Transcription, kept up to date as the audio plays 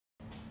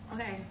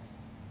Okay.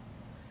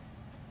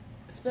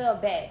 Spell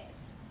bat.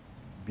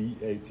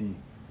 B-A-T.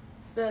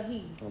 Spell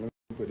he. Oh, let me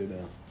put it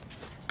down.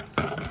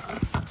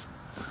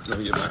 Let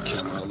me get my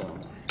camera. Hold on.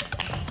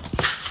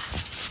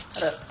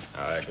 Hold up.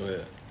 All right, go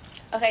ahead.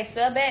 Okay,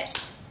 spell bat.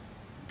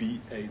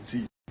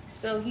 B-A-T.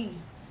 Spell he.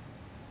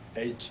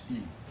 H-E.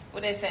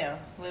 What that sound?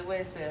 What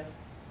it spell?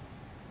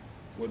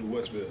 What do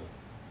what spell?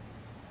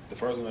 The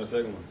first one or the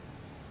second one?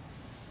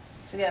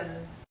 Together.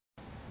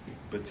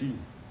 But-T.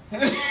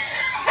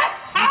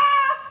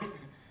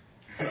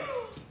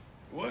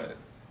 What?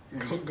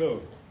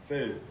 Go. Say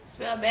it.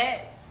 Spell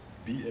bat.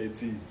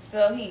 B-A-T.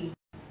 Spell he.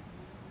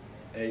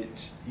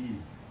 H-E.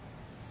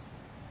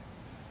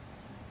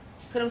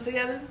 Put them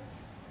together.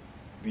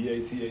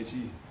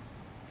 B-A-T-H-E.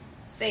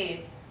 Say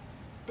it.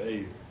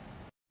 Bathe.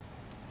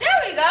 There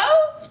we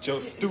go. Joe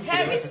stupid.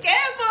 Had me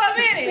scared for a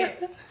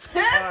minute.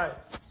 Alright.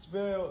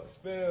 Spell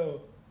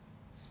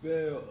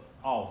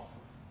off.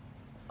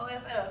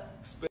 O-F-L.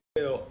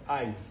 Spell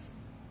ice.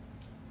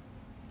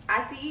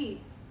 I-C-E.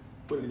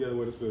 Put it together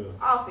with a spell.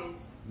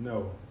 Office.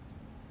 No.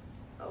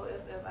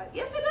 O-F-F-I.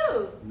 Yes, it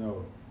do.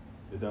 No.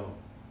 It don't.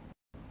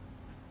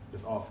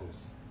 It's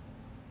office.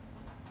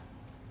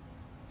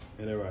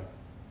 Ain't that right?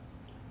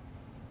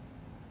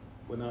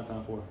 What 9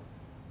 time for?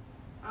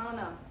 I don't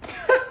know.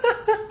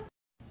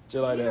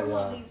 Just like He that, don't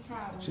want y'all. these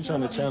problems. She's He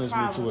trying to don't want challenge these me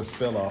to a problems.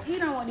 spell off. He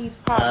don't want these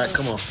All problems. right,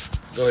 come on.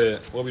 Go ahead.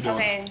 What we doing?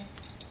 Okay.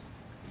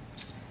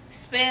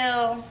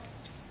 Spell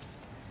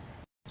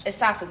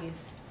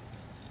esophagus.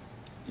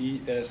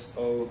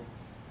 E-S-O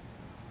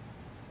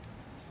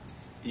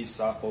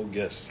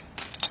esophagus.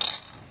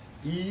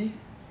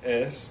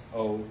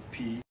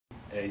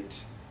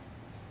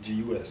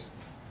 E-S-O-P-H-G-U-S.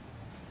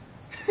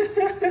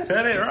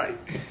 That ain't right.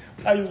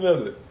 How you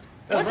spell it?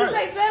 That's What'd you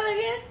right. say? Spell it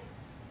again.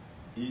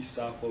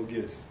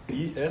 Esophagus.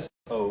 E-S-O-P-H-G-U-S.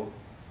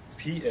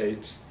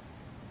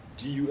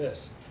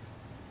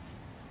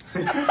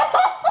 Cut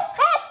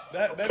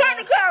the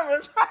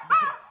cameras.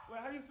 Wait,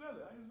 how you spell it?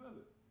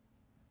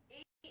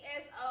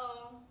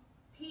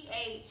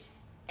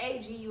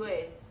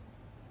 E-S-O-P-H-A-G-U-S.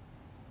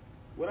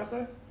 What'd I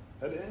say?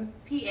 At the end?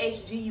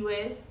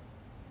 P-H-G-U-S.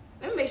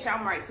 Let me make sure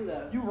I'm right too,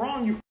 though. You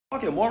wrong, you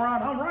fucking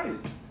moron. I'm right.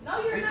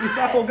 No, you're not.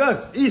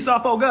 Esophagus.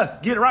 Esophagus.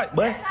 Get it right,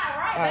 bud. That's not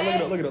right, All right,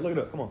 man. look it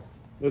up. Come on.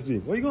 Let's see.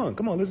 Where you going?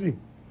 Come on, let's see.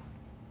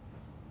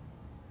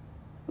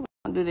 I'm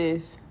gonna do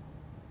this.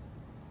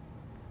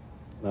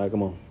 All right,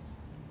 come on.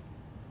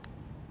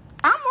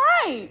 I'm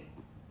right.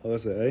 Oh,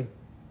 that's an A.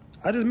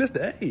 I just missed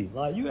the A.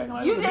 Like, you acting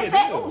like it You was a just big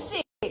said, deal. oh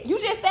shit. You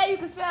just said you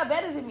can spell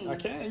better than me. I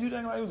can. You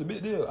acting like it was a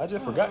big deal. I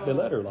just forgot the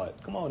letter.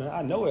 Like, come on now.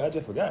 I know it. I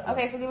just forgot.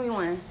 Okay, so give me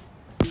one.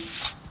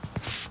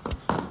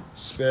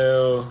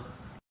 Spell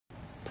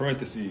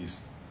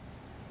parentheses.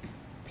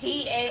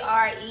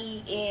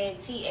 P-A-R-E-N-T-H-E-S-E.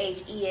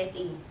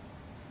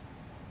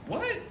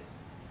 What?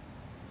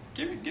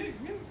 Give me.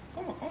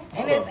 Come on.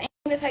 And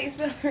this how you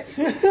spell it?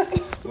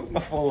 Where's my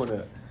phone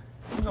at?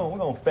 We're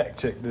gonna fact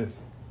check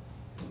this.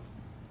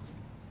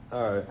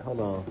 All right, hold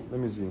on. Let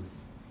me see.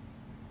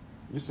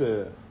 You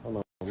said, hold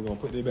on. We're gonna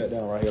put this back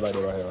down right here, like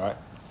that, right here, right?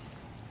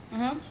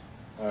 Mm-hmm.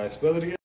 All right, spell it again.